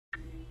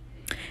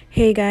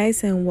Hey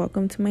guys, and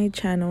welcome to my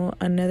channel,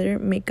 another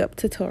makeup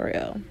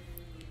tutorial.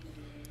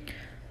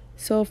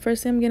 So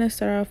first I'm gonna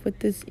start off with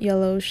this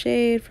yellow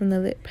shade from the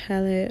lip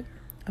palette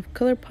of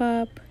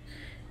ColourPop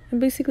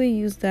and basically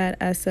use that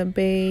as a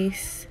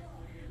base,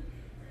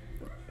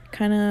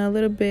 kind of a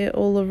little bit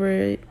all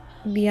over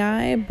the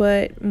eye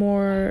but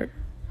more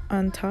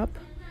on top.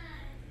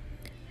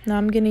 Now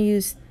I'm gonna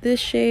use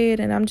this shade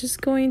and I'm just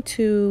going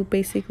to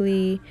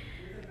basically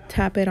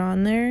tap it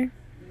on there,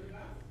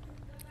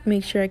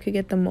 make sure I could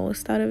get the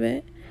most out of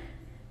it.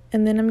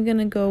 And then I'm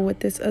gonna go with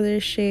this other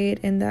shade,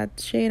 and that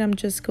shade I'm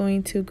just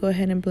going to go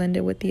ahead and blend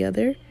it with the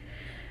other,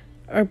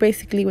 or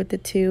basically with the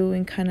two,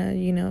 and kind of,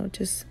 you know,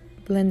 just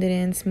blend it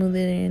in, smooth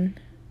it in.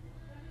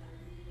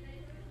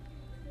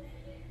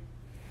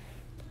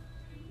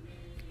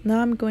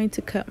 Now I'm going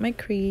to cut my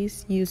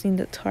crease using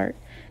the Tarte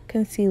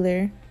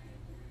concealer.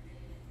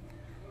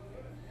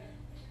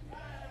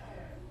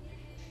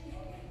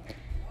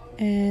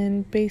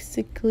 And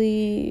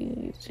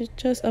basically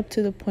just up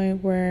to the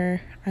point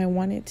where I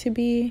want it to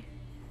be.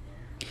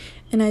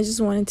 And I just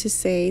wanted to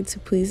say to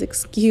please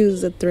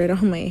excuse the thread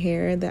on my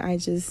hair that I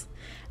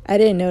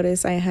didn't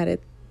notice I had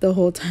it the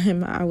whole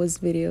time I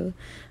was recording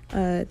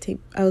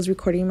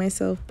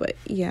myself. But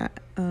yeah,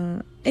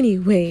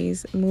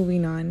 anyways,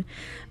 moving on.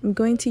 I'm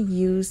going to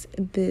use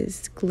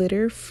this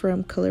glitter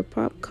from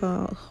ColourPop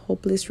called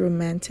Hopeless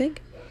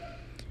Romantic.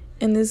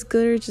 And this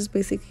glitter just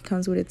basically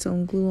comes with its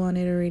own glue on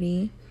it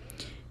already.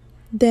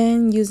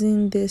 Then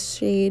using this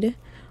shade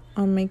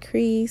on my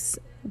crease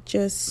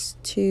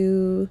just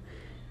to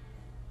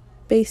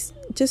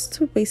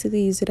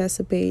basically use it as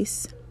a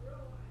base.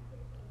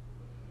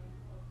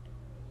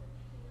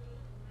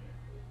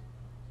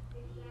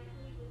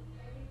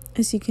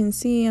 As you can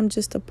see, I'm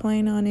just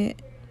applying on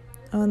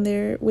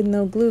there with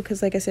no glue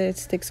because, like I said, it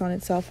sticks on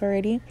itself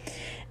already.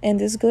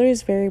 And this glitter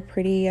is very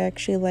pretty. I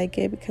actually like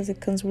it because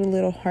it comes with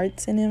little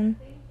hearts in them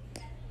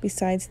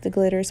besides the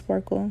glitter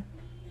sparkle.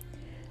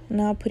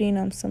 Now putting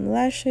on some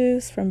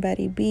lashes from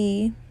Betty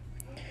B,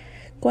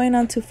 going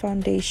on to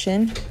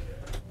foundation,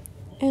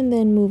 and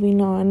then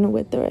moving on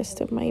with the rest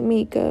of my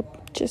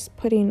makeup, just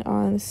putting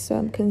on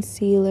some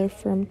concealer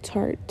from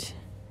Tarte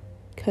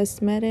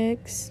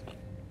Cosmetics,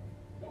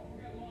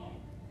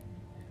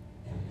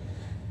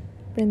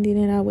 blending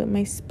it out with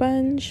my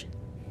sponge.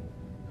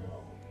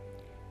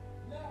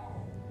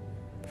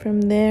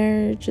 From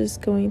there,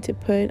 just going to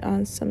put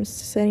on some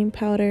setting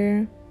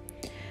powder.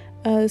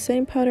 The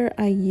setting powder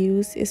I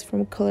use is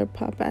from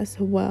ColourPop as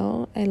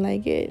well. I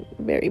like it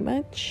very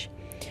much.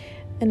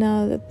 And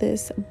now that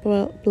this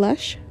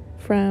blush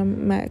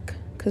from MAC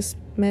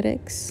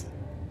Cosmetics,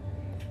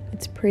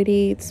 it's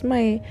pretty. It's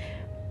my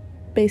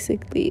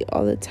basically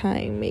all the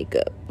time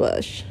makeup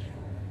blush.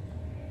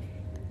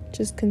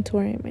 Just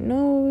contouring my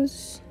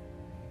nose.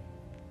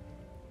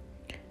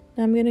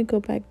 Now I'm gonna go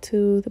back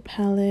to the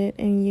palette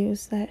and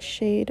use that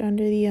shade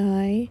under the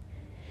eye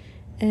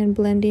and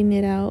blending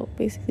it out,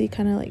 basically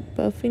kind of like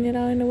buffing it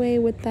out in a way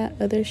with that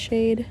other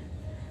shade.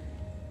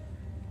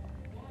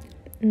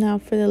 Now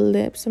for the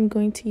lips, I'm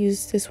going to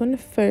use this one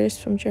first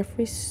from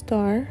Jeffree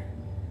Star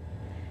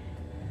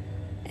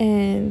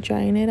and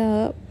drying it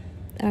up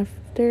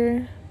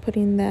after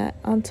putting that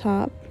on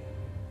top,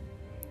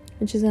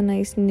 which is a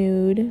nice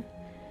nude.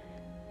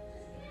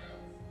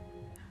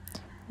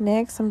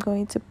 Next, I'm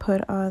going to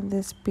put on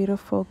this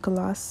beautiful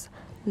gloss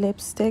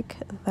lipstick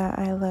that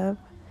I love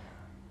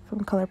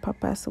from ColourPop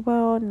as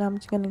well. Now I'm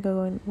just gonna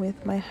go in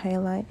with my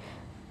highlight.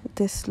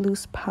 This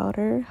loose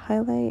powder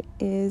highlight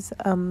is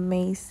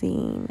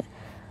amazing.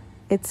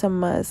 It's a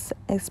must,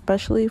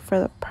 especially for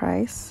the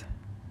price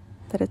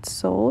that it's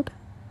sold.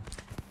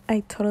 I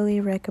totally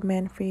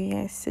recommend for you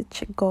guys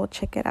to go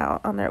check it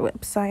out on their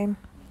website.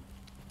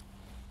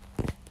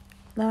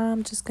 Now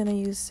I'm just gonna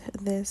use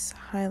this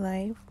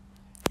highlight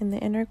in the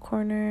inner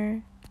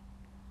corner,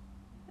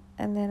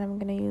 and then I'm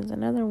gonna use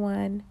another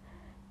one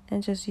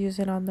and just use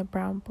it on the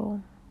brown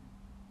bowl.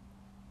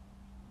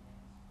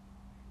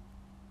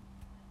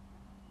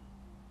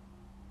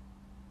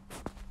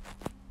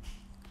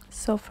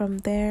 So from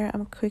there,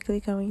 I'm quickly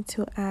going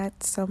to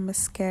add some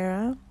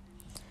mascara.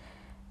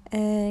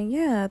 And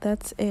yeah,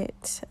 that's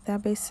it.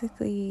 That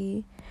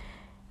basically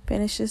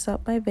finishes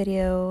up my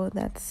video.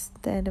 That's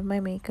the end of my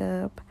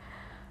makeup.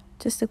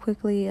 Just a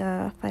quickly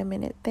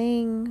 5-minute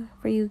thing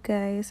for you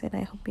guys, and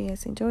I hope you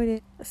guys enjoyed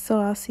it.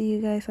 So I'll see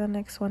you guys on the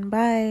next one.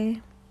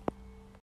 Bye.